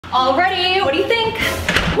All ready, what do you think?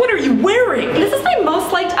 What are you wearing? This is my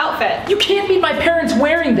most liked outfit. You can't meet my parents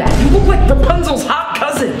wearing that. You look like Rapunzel's hot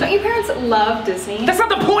cousin. Don't your parents love Disney? That's not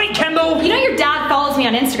the point, Kendall. You know your dad follows me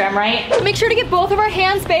on Instagram, right? Make sure to get both of our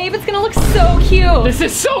hands, babe. It's gonna look so cute. This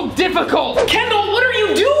is so difficult. Kendall, what are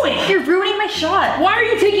you doing? You're ruining my shot. Why are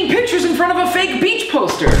you taking pictures in front of a fake beach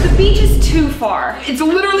poster? The beach is too far. It's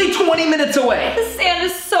literally 20 minutes away. The sand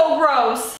is so gross.